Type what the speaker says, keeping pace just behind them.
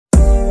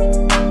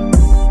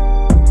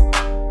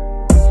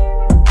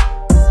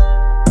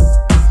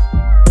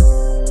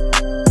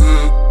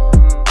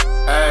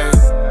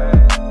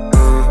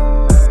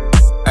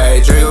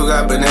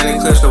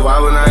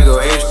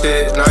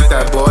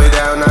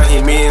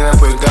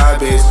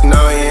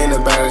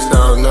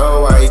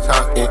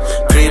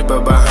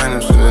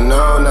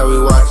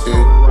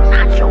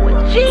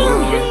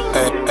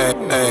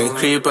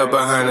creep up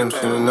behind them,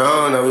 should've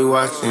known that we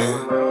watching.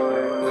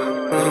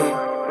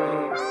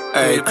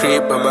 Hey,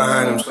 creep up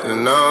behind them, should've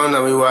known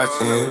that we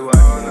watching.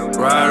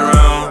 Ride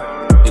around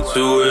in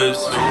two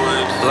whips,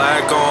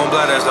 black on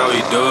black, that's how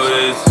we do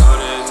this.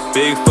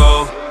 Big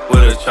foe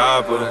with a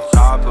chopper,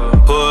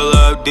 pull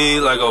up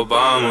deep like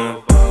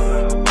Obama.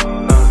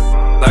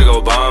 Like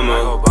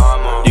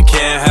Obama, you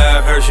can't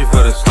have Hershey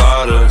for the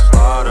slaughter.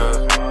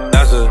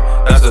 That's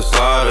a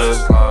slaughter.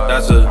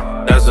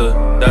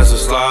 That's a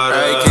slaughter.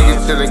 Hey, kick it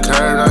to the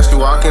curb, now she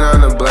walking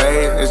on the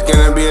blade. It's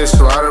gonna be a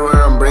slaughter when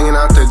I'm bringing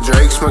out the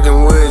Drake,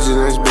 smoking woods in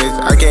this bitch.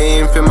 I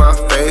can't even feel my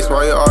face.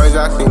 Why you always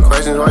asking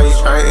questions? Why you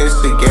trying to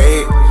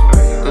instigate?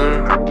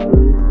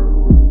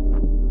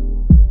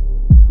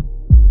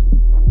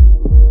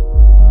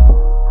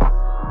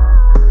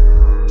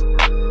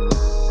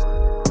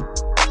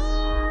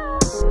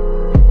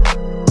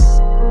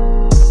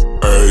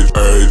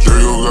 Hey,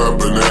 Draco got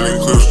banana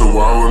clips, so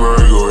why would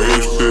I go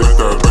ape shit?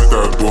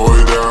 That boy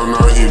down,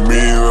 now he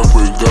meeting up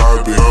with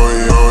God. He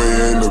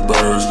in the back,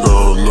 so I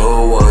don't know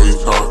why he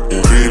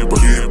talking. Keep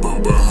up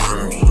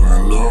behind him, so I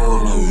know.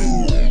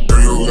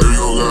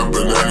 Draco got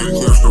banana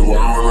clips, so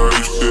why would I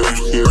ape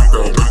shit?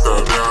 That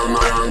down,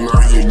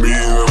 now he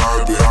meeting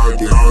up with God.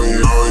 He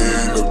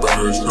in the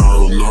back, so I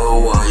don't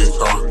know why he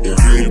talking.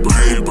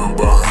 Keep up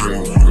behind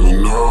him, so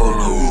I know.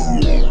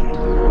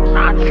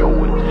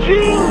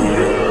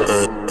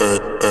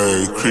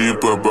 Hey,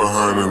 creep up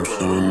behind him, so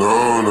you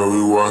know that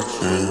we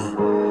watching.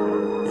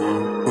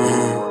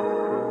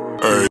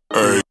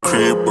 Hey,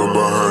 creep up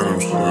behind him,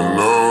 so you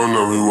know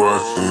that we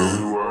watching.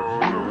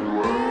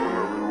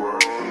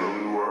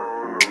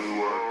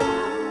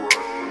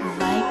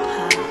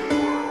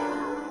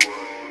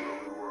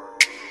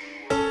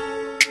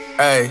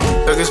 Hey,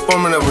 suckers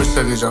forming up with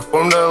suckers, y'all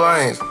formed the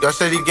alliance. Y'all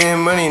said he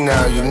getting money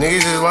now, you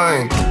niggas is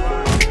lying.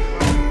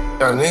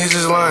 Y'all niggas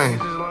is lying.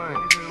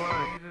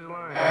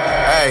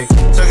 Hey,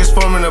 suckers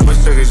forming up with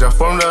suckers, y'all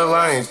formed the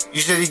alliance. You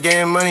said he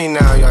getting money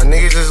now, y'all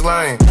niggas is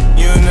lying.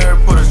 You ain't never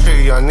pulled a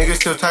trigger, y'all niggas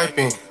still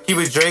typing. Keep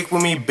it Drake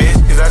with me, bitch,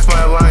 cause that's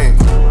my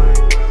alliance.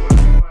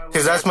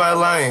 Cause that's my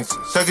alliance.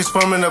 Suckers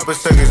forming up with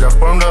suckers, y'all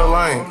formed the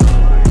alliance.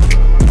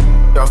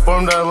 Y'all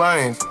formed the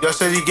alliance. Y'all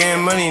said he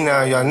getting money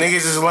now, y'all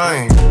niggas is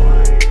lying.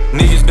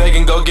 Niggas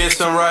begging, go get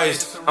some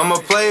rice. I'ma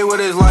play with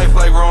his life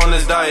like rolling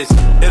his dice.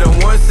 Hit him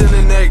once in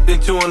the neck, then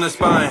two in the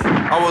spine.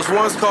 I was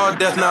once called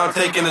death, now I'm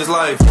taking his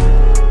life.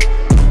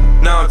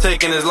 Now I'm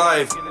taking his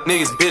life.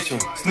 Niggas bitching,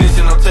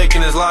 snitching, I'm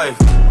taking his life.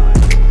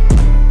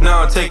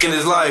 Now I'm taking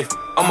his life.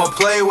 I'ma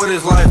play with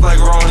his life like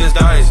rolling his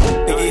dice.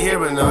 Nigga here,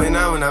 but no, he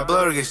not when I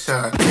blow to get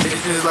shot.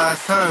 It's his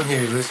last time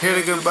here, let's hear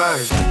the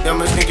goodbyes. Y'all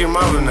must think you're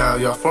Marvel now,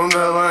 y'all formed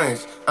the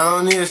alliance. I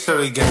don't need a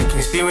soda gang,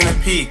 can see when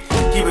it peak.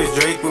 Keep it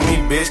Drake with me,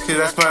 bitch, cause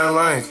that's my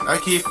alliance. I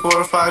keep 4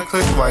 or 5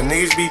 clips, why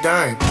niggas be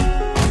dying.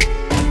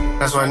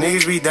 That's why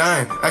niggas be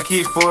dying. I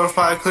keep 4 or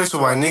 5 clips,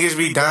 why niggas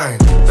be dying.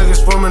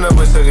 Suckers forming up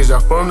with suckers, y'all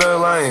formed the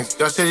alliance.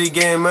 Y'all said he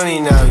getting money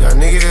now, y'all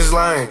niggas is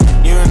lying.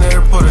 You ain't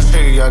never pulled a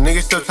trigger, y'all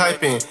niggas still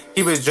typing.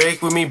 Keep it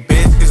Drake with me,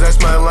 bitch, cause that's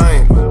my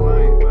alliance.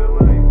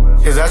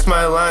 Cause that's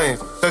my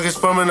alliance. Suckers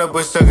forming up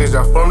with suckers,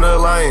 y'all formed the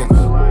alliance.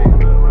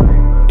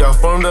 Y'all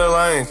formed the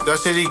alliance. Y'all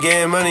said he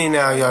getting money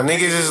now, y'all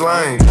niggas is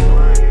lying.